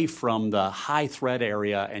away from the high threat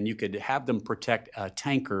area, and you could have them protect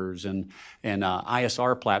tankers and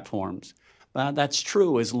ISR platforms. That's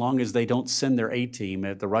true as long as they don't send their A-team.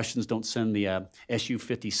 If the Russians don't send the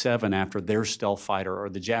Su-57 after their stealth fighter, or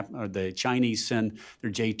the Chinese send their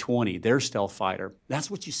J-20, their stealth fighter. That's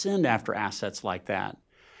what you send after assets like that.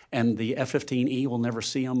 And the F-15E will never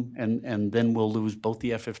see them, and then we'll lose both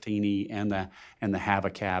the F-15E and the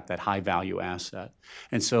Havoc-Cap, that high-value asset.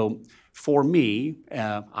 And so for me,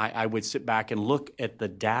 I would sit back and look at the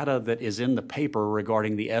data that is in the paper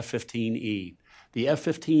regarding the F-15E. The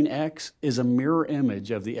F-15X is a mirror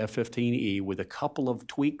image of the F-15E with a couple of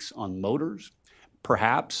tweaks on motors,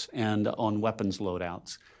 perhaps, and on weapons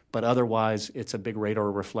loadouts. But otherwise, it's a big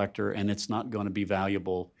radar reflector, and it's not going to be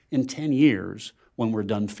valuable in 10 years when we're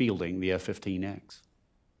done fielding the F-15X.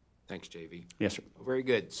 Thanks, JV. Yes, sir. Well, very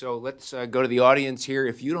good. So let's go to the audience here.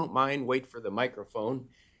 If you don't mind, wait for the microphone.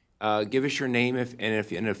 Give us your name and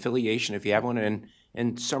an affiliation if you have one,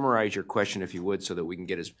 and summarize your question if you would, so that we can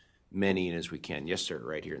get as many in as we can. Yes, sir,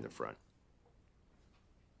 right here in the front.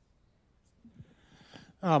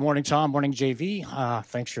 Morning, Tom. Morning, JV.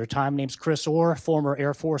 Thanks for your time. Name's Chris Orr, former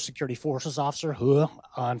Air Force Security Forces officer.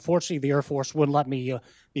 Unfortunately, the Air Force wouldn't let me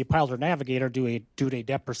be a pilot or navigator due to a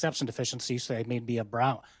depth perception deficiency, so they made me a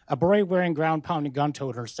beret-wearing, ground-pounding gun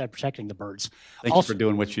toter instead of protecting the birds. Thank you for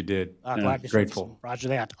doing what you did. Glad to Grateful. Roger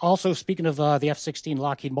that. Also, speaking of the F-16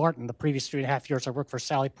 Lockheed Martin, the previous 3.5 years I worked for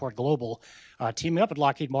Sallyport Global, teaming up with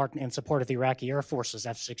Lockheed Martin in support of the Iraqi Air Force's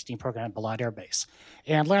F-16 program at Balad Air Base.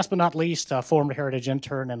 And last but not least, former Heritage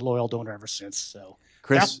intern and loyal donor ever since. So,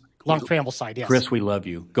 Chris, long preamble side, yes. Chris, we love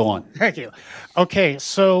you. Go on. Thank you. Okay,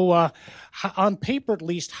 so on paper at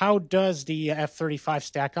least, how does the F-35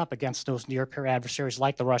 stack up against those near-peer adversaries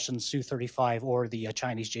like the Russian Su-35 or the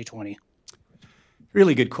Chinese J-20?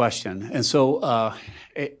 Really good question. And so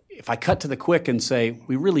if I cut to the quick and say,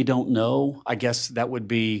 we really don't know, I guess that would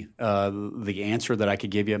be the answer that I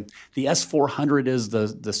could give you. The S-400 is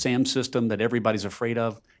the SAM system that everybody's afraid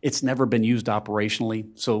of. It's never been used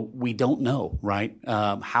operationally, so we don't know, right,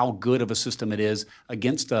 how good of a system it is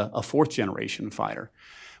against a fourth-generation fighter.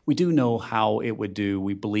 We do know how it would do.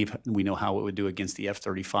 We believe we know how it would do against the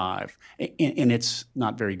F-35, and it's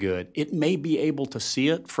not very good. It may be able to see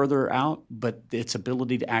it further out, but its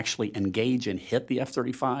ability to actually engage and hit the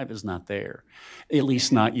F-35 is not there, at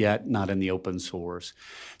least not yet, not in the open source.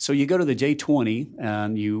 So you go to the J-20,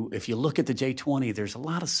 and if you look at the J-20, there's a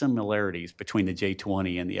lot of similarities between the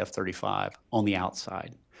J-20 and the F-35 on the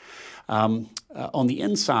outside. On the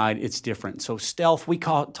inside, it's different. So stealth, we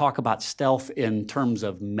talk about stealth in terms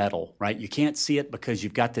of metal, right? You can't see it because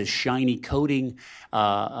you've got this shiny coating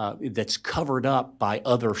that's covered up by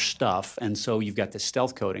other stuff, and so you've got this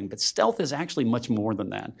stealth coating. But stealth is actually much more than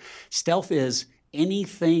that. Stealth is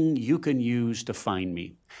anything you can use to find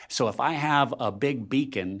me. So if I have a big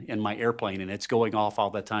beacon in my airplane and it's going off all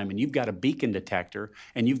the time, and you've got a beacon detector,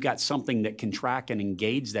 and you've got something that can track and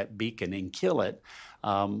engage that beacon and kill it,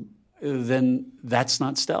 then that's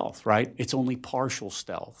not stealth, right? It's only partial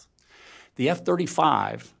stealth. The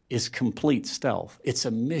F-35 is complete stealth. Its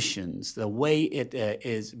emissions, the way it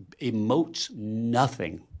emotes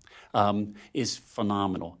nothing, is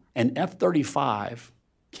phenomenal. An F-35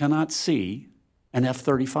 cannot see an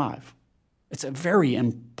F-35. It's a very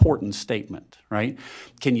important statement, right?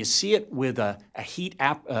 Can you see it with a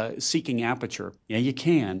heat-seeking aperture? Yeah, you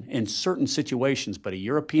can in certain situations, but a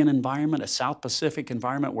European environment, a South Pacific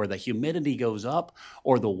environment where the humidity goes up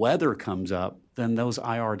or the weather comes up, then those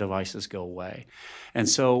IR devices go away. And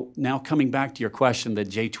so now coming back to your question, the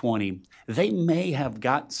J-20, they may have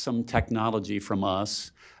got some technology from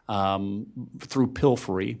us through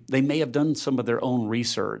pilfery. They may have done some of their own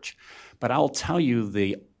research, but I'll tell you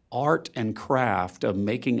the art and craft of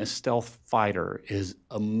making a stealth fighter is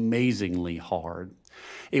amazingly hard.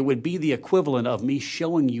 It would be the equivalent of me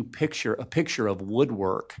showing you a picture of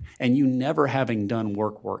woodwork and you never having done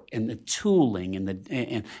work and the tooling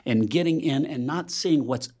and getting in and not seeing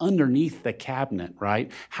what's underneath the cabinet,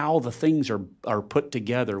 right? How the things are put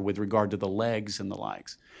together with regard to the legs and the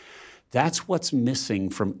likes. That's what's missing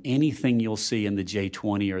from anything you'll see in the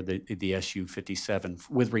J-20 or the Su-57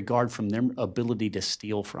 with regard from their ability to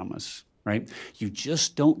steal from us, right? You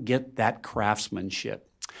just don't get that craftsmanship.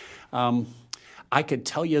 I could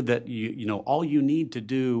tell you that all you need to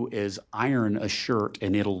do is iron a shirt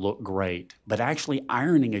and it'll look great. But actually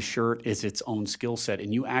ironing a shirt is its own skill set,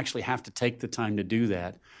 and you actually have to take the time to do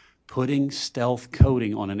that. Putting stealth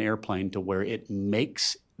coating on an airplane to where it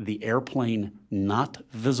makes the airplane not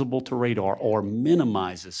visible to radar or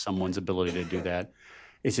minimizes someone's ability to do that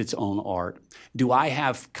is its own art. Do I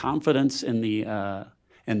have confidence in the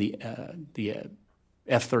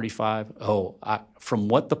F-35? From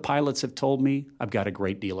what the pilots have told me, I've got a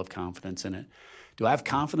great deal of confidence in it. Do I have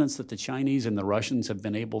confidence that the Chinese and the Russians have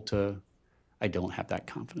been able to? I don't have that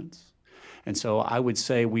confidence. And so I would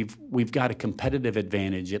say we've got a competitive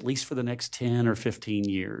advantage, at least for the next 10 or 15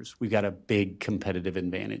 years. We've got a big competitive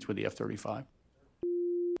advantage with the F-35.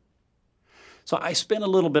 So I spent a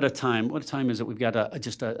little bit of time. What time is it? We've got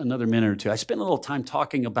just another minute or two. I spent a little time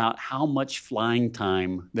talking about how much flying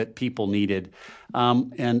time that people needed.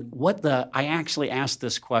 And I actually asked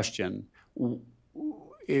this question: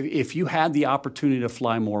 if you had the opportunity to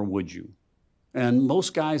fly more, would you? And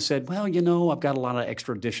most guys said, well, I've got a lot of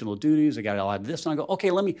extra additional duties. I got a lot of this. And I go, okay,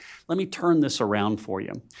 let me turn this around for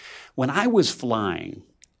you. When I was flying,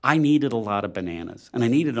 I needed a lot of bananas, and I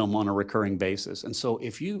needed them on a recurring basis. And so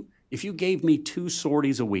if you gave me 2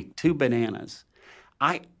 sorties a week, 2 bananas,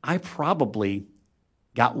 I probably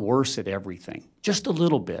got worse at everything, just a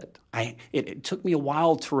little bit. It took me a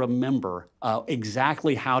while to remember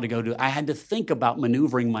exactly how to go do it. I had to think about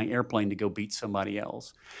maneuvering my airplane to go beat somebody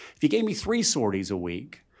else. If you gave me 3 sorties a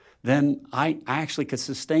week, then I actually could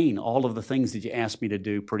sustain all of the things that you asked me to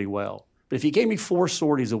do pretty well. But if you gave me 4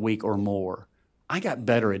 sorties a week or more, I got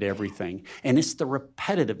better at everything. And it's the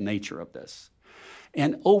repetitive nature of this.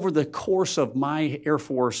 And over the course of my Air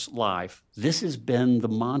Force life, this has been the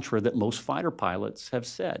mantra that most fighter pilots have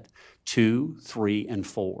said, 2, 3, and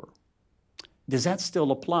 4. Does that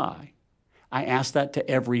still apply? I asked that to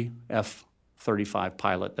every F-35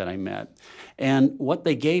 pilot that I met. And what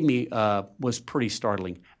they gave me was pretty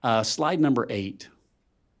startling. Slide number 8.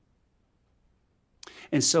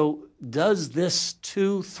 And so does this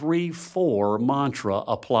 2, 3, 4 mantra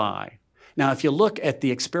apply? Now, if you look at the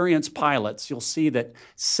experienced pilots, you'll see that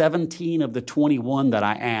 17 of the 21 that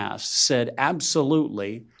I asked said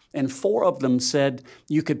absolutely, and 4 of them said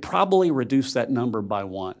you could probably reduce that number by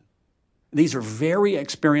 1. These are very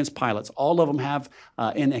experienced pilots. All of them have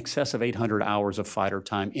in excess of 800 hours of fighter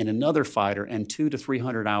time in another fighter and 200 to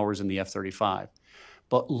 300 hours in the F-35.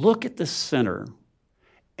 But look at the center.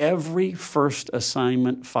 Every first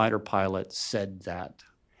assignment fighter pilot said that.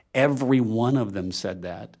 Every one of them said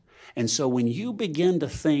that. And so when you begin to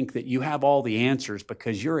think that you have all the answers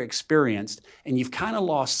because you're experienced and you've kind of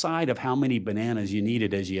lost sight of how many bananas you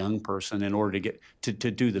needed as a young person in order to get to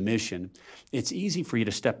do the mission, it's easy for you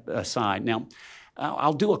to step aside. Now,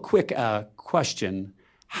 I'll do a quick question.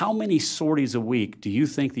 How many sorties a week do you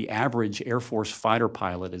think the average Air Force fighter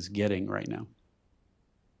pilot is getting right now?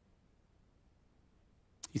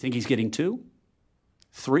 You think he's getting 2,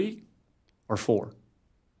 3, or 4?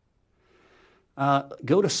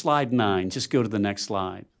 Go to slide 9. Just go to the next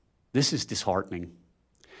slide. This is disheartening.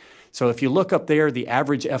 So if you look up there, the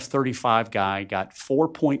average F-35 guy got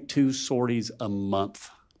 4.2 sorties a month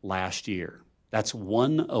last year. That's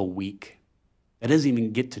 1 a week. That doesn't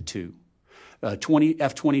even get to 2.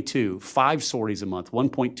 F-22, 5 sorties a month,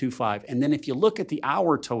 1.25. And then if you look at the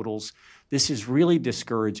hour totals, this is really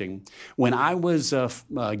discouraging. When I was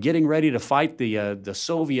getting ready to fight the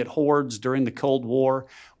Soviet hordes during the Cold War,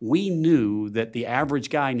 we knew that the average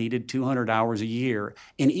guy needed 200 hours a year.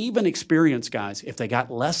 And even experienced guys, if they got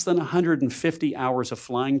less than 150 hours of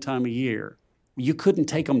flying time a year, you couldn't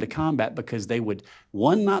take them to combat because they would,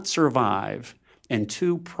 1, not survive, and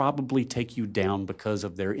 2, probably take you down because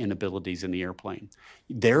of their inabilities in the airplane.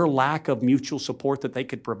 Their lack of mutual support that they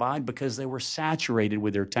could provide because they were saturated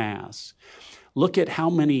with their tasks. Look at how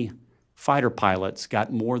many fighter pilots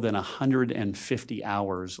got more than 150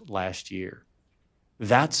 hours last year.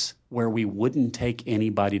 That's where we wouldn't take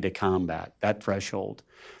anybody to combat, that threshold.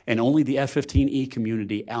 And only the F-15E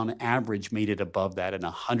community on average made it above that in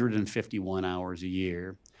 151 hours a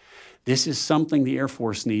year. This is something the Air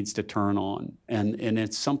Force needs to turn on, and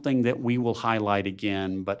it's something that we will highlight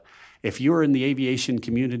again. But if you're in the aviation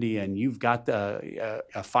community and you've got a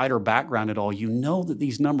fighter background at all, you know that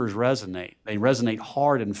these numbers resonate. They resonate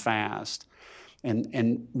hard and fast.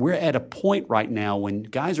 And we're at a point right now when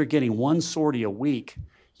guys are getting 1 sortie a week,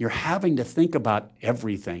 you're having to think about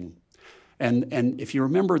everything. And if you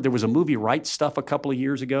remember, there was a movie, Right Stuff, a couple of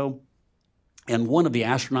years ago. And one of the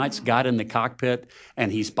astronauts got in the cockpit,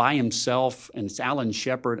 and he's by himself, and it's Alan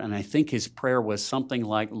Shepard, and I think his prayer was something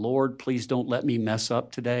like, Lord, please don't let me mess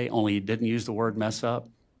up today, only he didn't use the word mess up.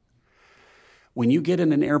 When you get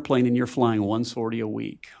in an airplane and you're flying 1 sortie a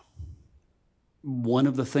week, one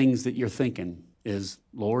of the things that you're thinking is,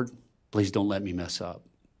 Lord, please don't let me mess up.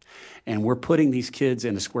 And we're putting these kids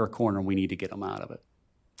in a square corner, and we need to get them out of it.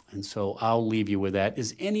 And so I'll leave you with that.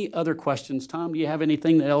 Is any other questions? Tom, do you have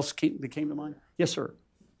anything else that came to mind? Yes, sir.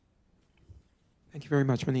 Thank you very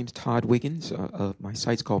much. My name's Todd Wiggins. My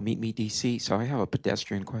site's called Meet Me DC. So I have a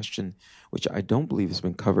pedestrian question, which I don't believe has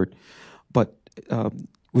been covered. But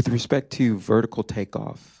with respect to vertical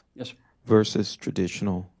takeoff, yes, sir, versus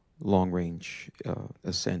traditional long-range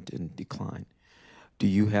ascent and decline, do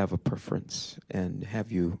you have a preference? And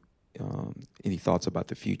have you any thoughts about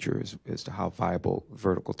the future as to how viable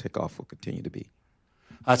vertical takeoff will continue to be?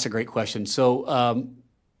 That's a great question. So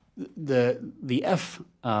the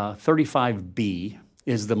F-35B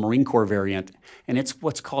is the Marine Corps variant, and it's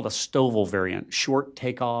what's called a STOVL variant, short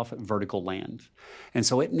takeoff, vertical land. And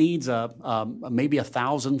so it needs maybe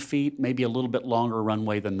 1,000 feet, maybe a little bit longer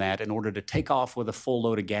runway than that in order to take off with a full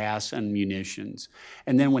load of gas and munitions.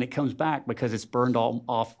 And then when it comes back, because it's burned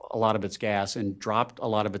off a lot of its gas and dropped a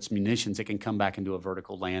lot of its munitions, it can come back into a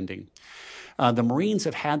vertical landing. The Marines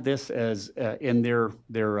have had this as in their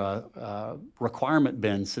requirement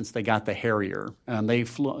bin since they got the Harrier, and they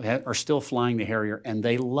are still flying the Harrier, and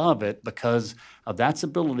they love it because of that's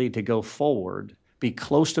ability to go forward, be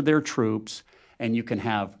close to their troops, and you can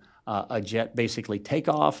have a jet basically take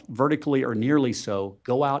off vertically or nearly so,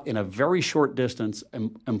 go out in a very short distance,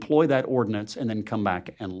 employ that ordnance, and then come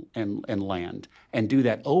back and land, and do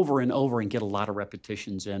that over and over and get a lot of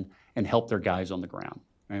repetitions in and help their guys on the ground,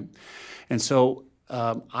 right? And so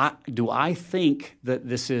do I think that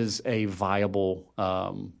this is a viable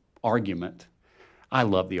argument? I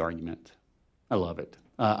love the argument. I love it.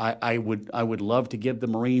 I would love to give the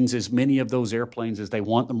Marines as many of those airplanes as they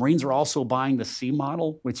want. The Marines are also buying the C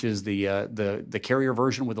model, which is the carrier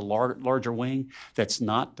version with a larger wing that's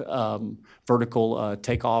not vertical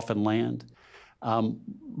takeoff and land.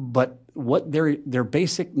 But what their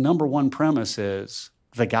basic number one premise is,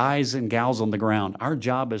 the guys and gals on the ground, our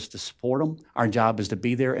job is to support them. Our job is to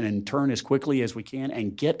be there and in turn as quickly as we can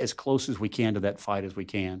and get as close as we can to that fight as we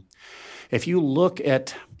can. If you look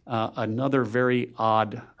at another very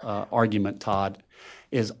odd argument, Todd,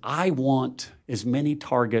 is I want as many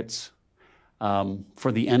targets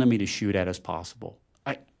for the enemy to shoot at as possible.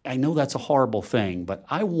 I know that's a horrible thing, but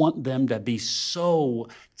I want them to be so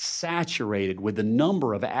saturated with the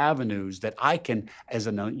number of avenues that I can, as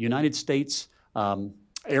a United States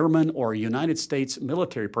airman or a United States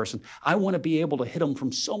military person, I want to be able to hit them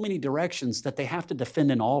from so many directions that they have to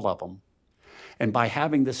defend in all of them. And by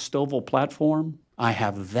having this Stovall platform, I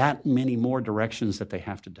have that many more directions that they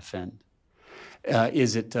have to defend.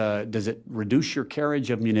 Does it reduce your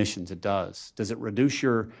carriage of munitions? It does. Does it reduce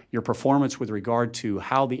your performance with regard to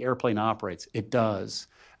how the airplane operates? It does.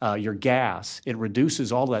 Your gas, it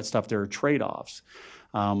reduces all that stuff. There are trade-offs.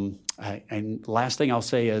 And last thing I'll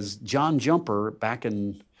say is John Jumper, back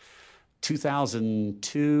in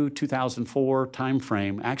 2002, 2004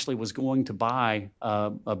 timeframe, actually was going to buy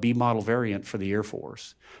a B model variant for the Air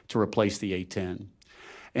Force to replace the A-10.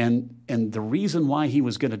 And the reason why he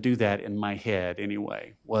was going to do that, in my head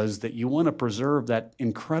anyway, was that you want to preserve that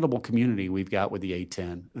incredible community we've got with the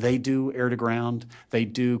A-10. They do air-to-ground. They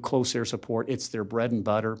do close air support. It's their bread and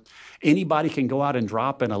butter. Anybody can go out and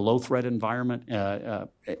drop in a low-threat environment,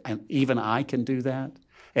 and even I can do that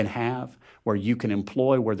and have, where you can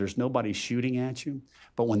employ where there's nobody shooting at you.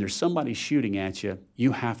 But when there's somebody shooting at you,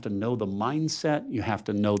 you have to know the mindset, you have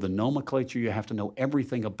to know the nomenclature, you have to know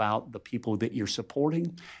everything about the people that you're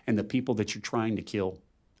supporting and the people that you're trying to kill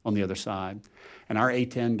on the other side. And our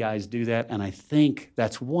A-10 guys do that, and I think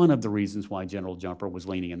that's one of the reasons why General Jumper was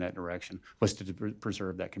leaning in that direction, was to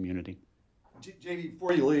preserve that community. JD,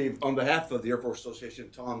 before you leave, on behalf of the Air Force Association,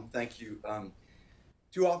 Tom, thank you.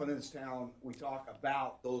 Too often in this town, we talk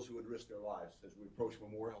about those who would risk their lives as we approach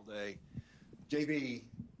Memorial Day. JB,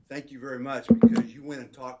 thank you very much, because you went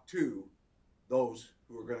and talked to those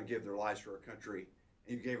who are going to give their lives for our country,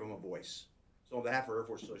 and you gave them a voice. So on behalf of our Air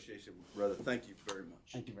Force Association, brother, thank you very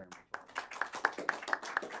much. Thank you very much.